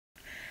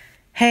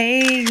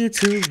Hey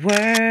YouTube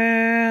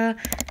world,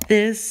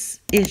 this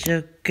is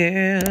your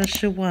girl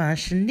Shawan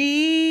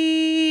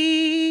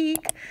Shenek.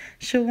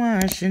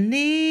 Shawan Shenek.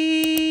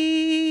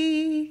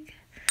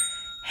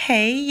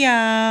 Hey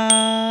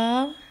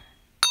y'all.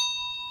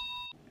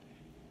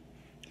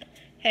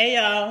 Hey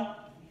y'all.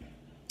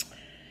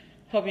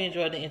 Hope you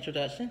enjoyed the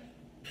introduction.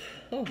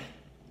 Oh,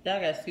 y'all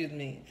gotta excuse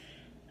me.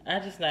 I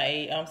just not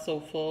ate. I'm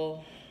so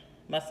full.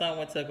 My son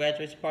went to a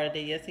graduation party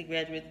today. Yes, he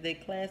graduated the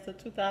class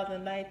of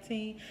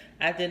 2019.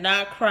 I did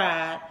not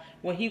cry.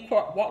 When he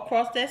walked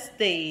across that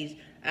stage,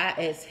 I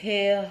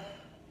exhaled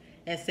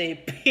and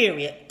say,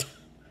 period.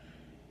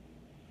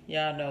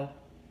 Y'all know.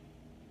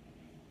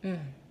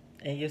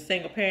 And your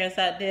single parents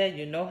out there,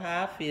 you know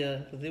how I feel.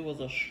 Because it was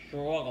a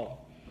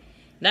struggle.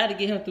 Not to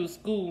get him through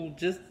school,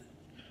 just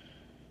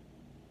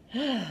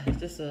a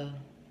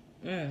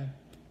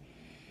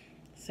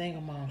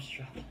single mom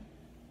struggle.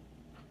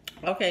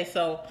 Okay,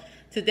 so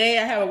today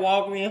I have a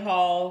Walgreens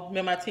Haul.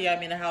 Remember I tell you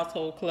I'm in a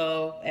household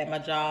club at my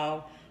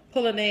job.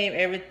 Pull a name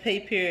every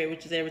pay period,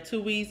 which is every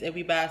 2 weeks, and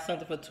we buy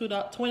something for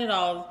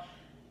 $20,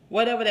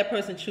 whatever that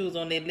person chooses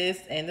on their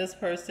list. And this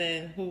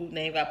person whose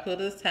name got put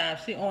this time,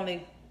 she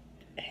only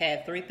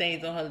had 3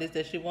 things on her list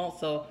that she wants.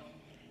 So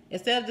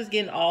instead of just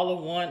getting all of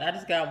one, I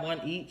just got one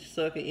each,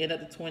 so it could end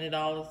up to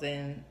 $20,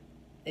 and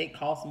it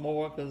costs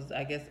more because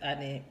I guess I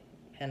didn't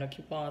have no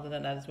coupons and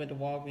nothing. I just went to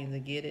Walgreens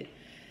and get it.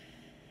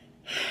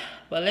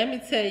 But let me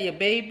tell you,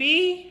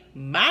 baby,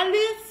 my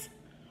list,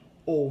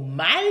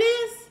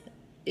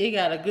 it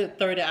got a good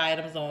 30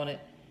 items on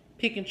it.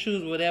 Pick and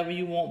choose whatever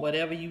you want,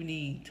 whatever you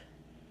need.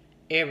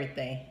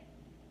 Everything.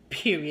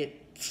 Period.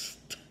 I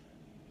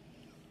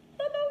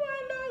don't know why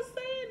I'm not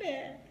saying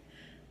that.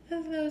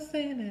 That's not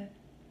saying that.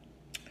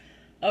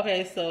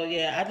 Okay, so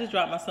yeah, I just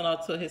dropped my son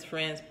off to his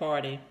friend's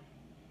party.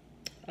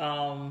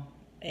 And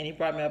he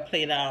brought me a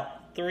plate out.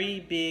 3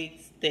 big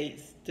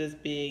steaks this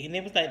big, and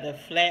it was like the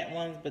flat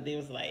ones, but they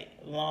was like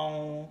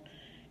long,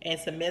 and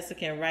some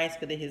Mexican rice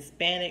for the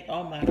Hispanic.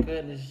 Oh my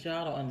goodness,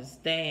 y'all don't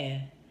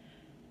understand.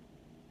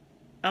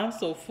 I'm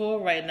so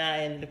full right now,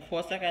 and of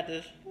course I got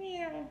this.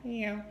 Yeah,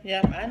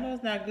 I know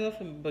it's not good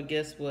for me, but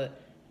guess what?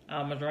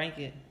 I'm gonna drink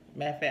it.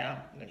 Matter of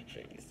fact, let me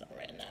drink you something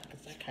right now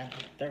because I kind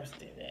of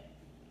thirsty. That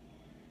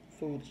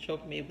food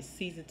choked me. It was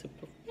seasoned to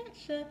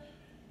perfection.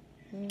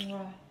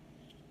 Mwah.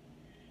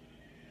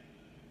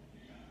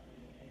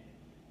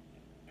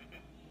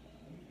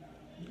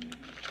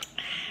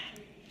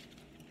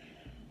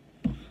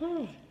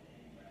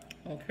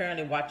 I'm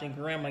currently watching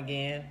Grimm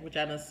again, which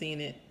I done seen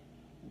it,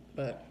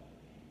 but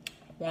I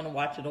want to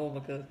watch it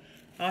over because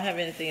I don't have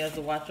anything else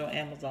to watch on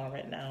Amazon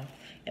right now.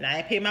 And I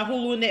ain't paid my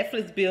Hulu and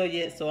Netflix bill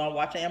yet, so I'm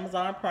watching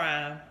Amazon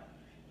Prime.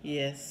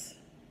 Yes,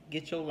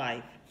 get your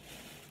life.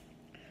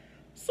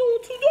 So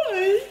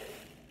today,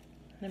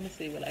 let me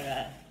see what I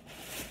got.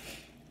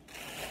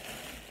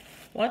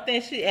 One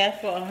thing she asked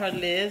for on her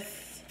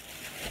list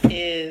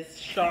is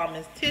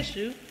Charmin's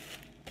tissue.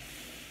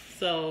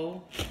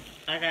 So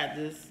I got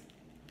this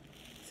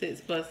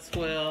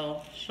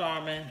 6+12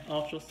 Charmin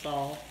Ultra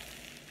Soft.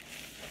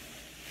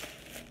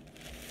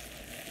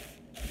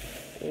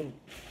 Ooh,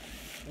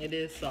 it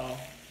is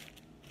soft.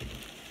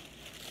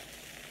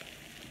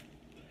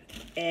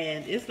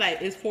 And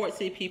it's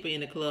 14 people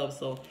in the club,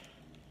 so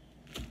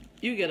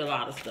you get a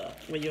lot of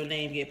stuff when your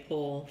name get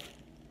pulled.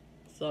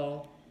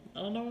 So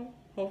I don't know.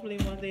 Hopefully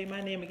one day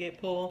my name will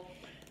get pulled.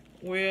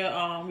 We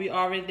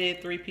already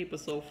did 3 people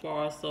so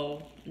far,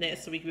 so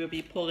next week we'll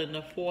be pulling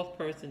the 4th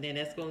person. Then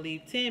that's gonna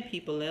leave 10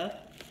 people left,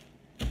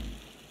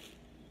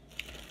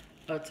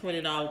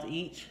 $20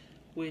 each,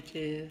 which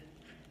is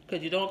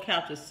because you don't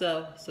count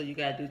yourself, so you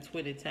gotta do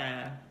 20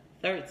 times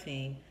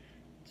 13.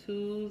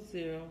 2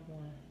 0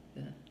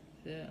 1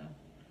 0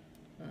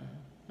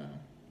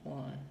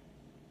 1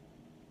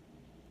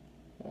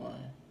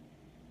 1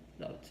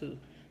 no 2.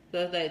 So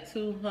it's like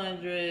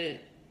 $210.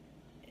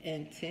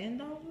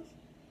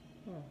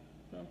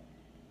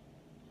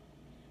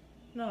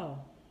 Oh,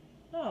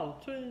 no,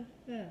 20,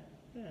 yeah.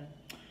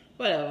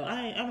 Whatever,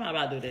 I'm not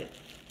about to do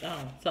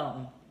that.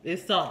 Something.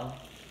 It's something.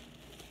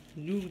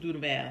 You do the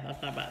math. I'm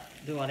not about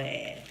to do all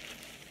that.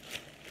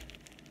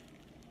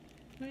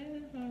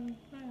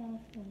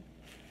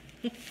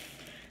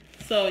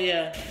 So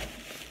yeah,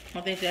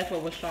 I think that's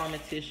what was Charmin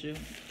tissue.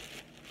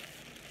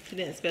 She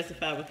didn't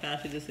specify what kind.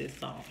 She just said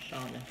soft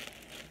Charmin.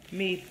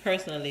 Me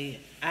personally,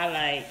 I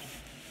like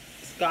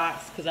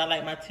Scott's because I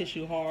like my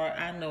tissue hard.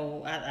 I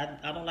know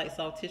I don't like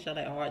soft tissue. I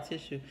like hard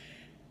tissue.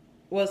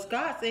 Well,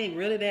 Scott's ain't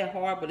really that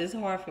hard, but it's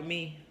hard for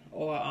me.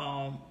 Or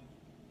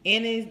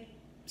any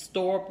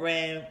store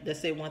brand that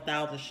say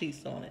 1,000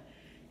 sheets on it,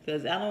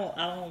 because I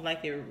don't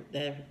like it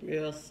that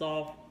real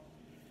soft.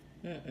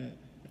 I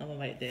don't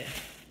like that.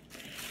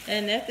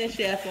 And that thing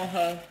she asked on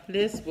her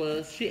list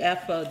was she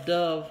asked for a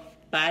Dove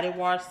body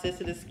wash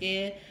sensitive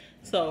skin.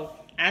 So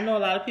I know a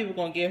lot of people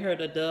gonna get her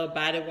the Dove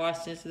body wash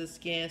sensitive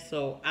skin,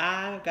 so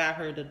I got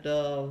her the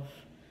Dove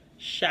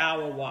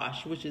shower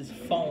wash, which is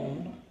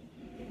foam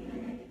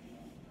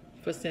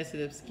for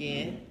sensitive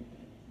skin.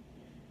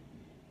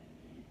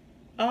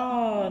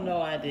 Oh,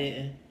 no, I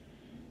didn't.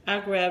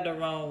 I grabbed the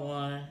wrong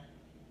one.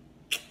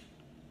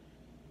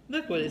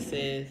 Look what it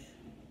says.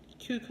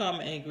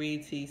 Cucumber and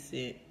green tea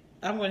set.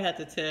 I'm going to have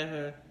to tell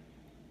her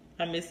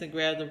I missed and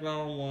grabbed the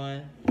wrong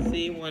one.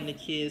 See, one of the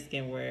kids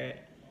can wear it.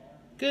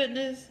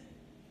 Goodness.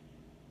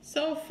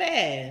 So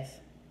fast.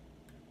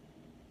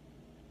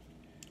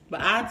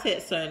 But I'll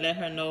text her and let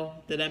her know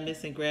that I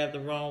missed and grabbed the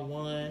wrong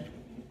one.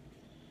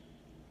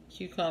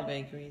 Cucumber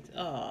and green tea.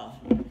 Oh.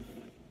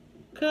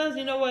 Because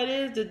you know what it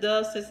is? The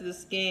Dove Sensitive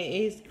Skin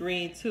is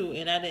green too.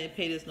 And I didn't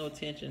pay this no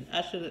attention.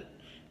 I should have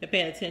been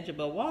paying attention.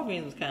 But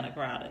Walgreens was kind of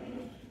crowded.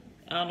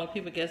 I don't know.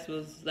 People guess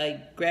was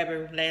like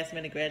grabbing last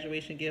minute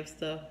graduation gift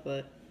stuff.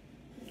 But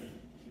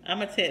I'm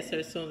going to text her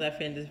as soon as I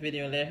finish this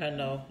video and let her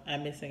know I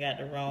missed and got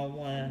the wrong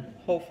one.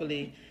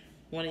 Hopefully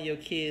one of your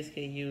kids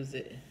can use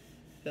it.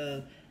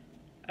 Because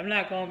I'm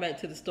not going back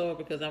to the store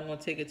because I'm going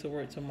to take it to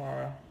work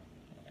tomorrow.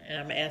 And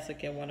I'm going to ask her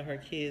can one of her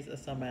kids or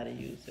somebody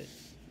use it.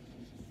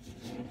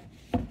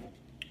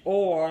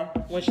 Or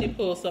when she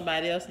pulls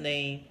somebody else's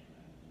name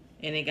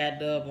and it got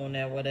Dove on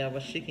there,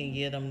 whatever, she can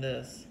give them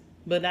this.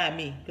 But not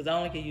me, because I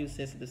only can use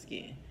sensitive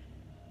skin.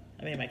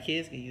 I mean, my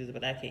kids can use it,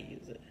 but I can't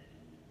use it.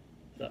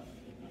 So,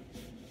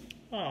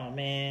 oh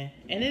man.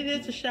 And it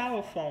is a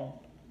shower foam.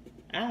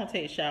 I don't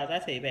take showers, I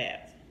take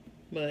baths.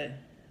 But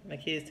my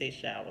kids take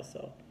showers,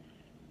 so.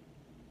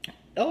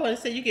 Oh, it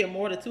said you get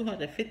more than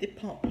 250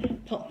 pump.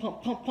 Pump,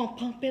 pump, pump, pump,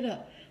 pump it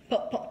up.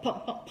 Pump, pump,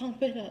 pump, pump,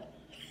 pump it up.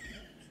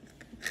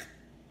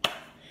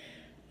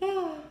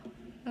 Oh,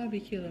 I'll be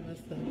killing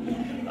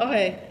myself.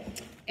 Okay,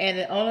 and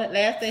the only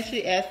last thing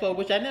she asked for,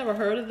 which I never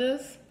heard of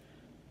this,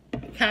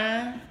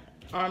 Arm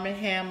 &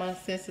 Hammer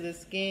Sensitive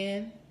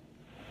Skin,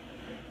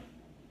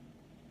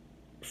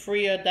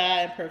 free of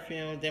dye and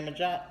perfume,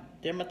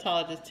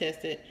 dermatologist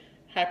tested,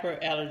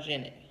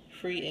 hyperallergenic,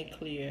 free and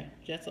clear,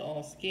 gentle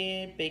on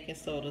skin, baking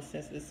soda,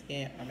 sensitive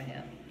skin, Arm &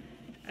 Hammer.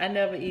 I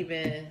never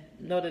even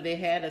know that they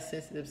had a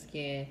sensitive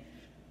skin.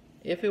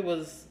 If it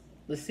was,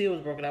 the seal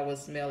was broken, I would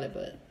smell it,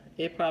 but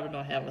it probably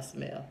don't have a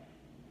smell.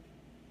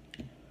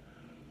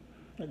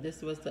 But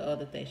this was the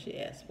other thing she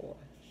asked for.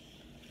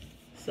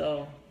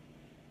 So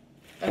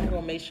I'm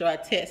gonna make sure I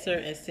text her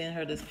and send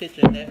her this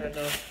picture and let her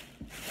know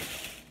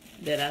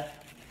that I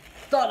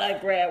thought I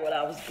grabbed what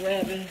I was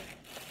grabbing.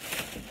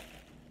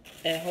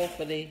 And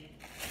hopefully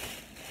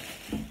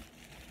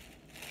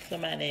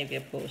somebody name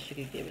get pulled, she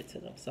could give it to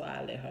them. So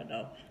I'll let her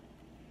know.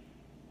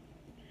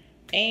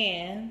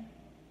 And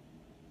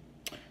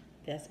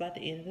that's about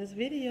the end of this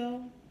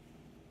video.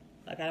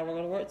 I gotta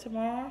go to work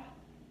tomorrow.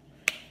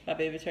 My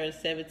baby turns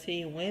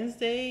 17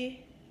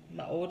 Wednesday.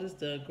 My oldest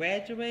to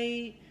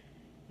graduate.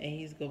 And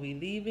he's gonna be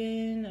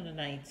leaving on the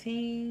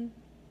 19th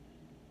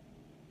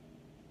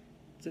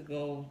to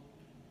go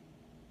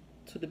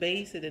to the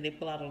base, and then they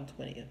pull out on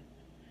the 20th.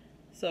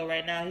 So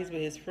right now he's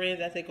with his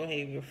friends. I said go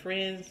hang with your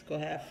friends, go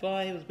have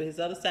fun. He was with his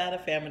other side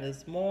of the family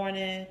this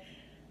morning.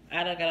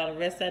 I done got all the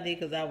rest I need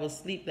because I was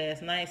asleep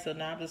last night. So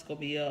now I'm just gonna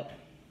be up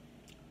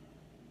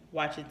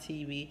watching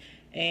TV.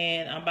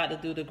 And I'm about to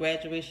do the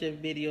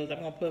graduation videos. I'm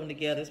going to put them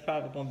together. It's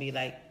probably going to be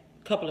like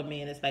a couple of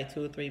minutes, like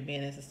 2 or 3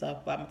 minutes and stuff.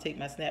 But I'm going to take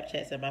my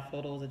Snapchats and my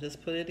photos and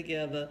just put it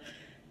together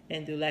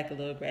and do like a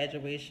little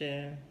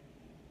graduation,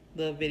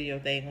 little video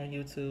thing on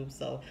YouTube.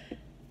 So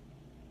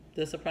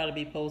this will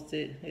probably be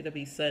posted. It'll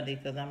be Sunday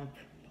because I'm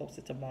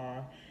posted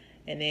tomorrow.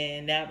 And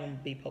then that one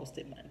will be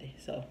posted Monday.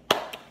 So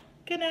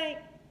good night.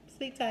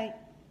 Sleep tight.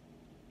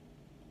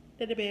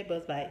 Let the bed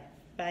buzz bite.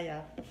 Bye,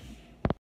 y'all.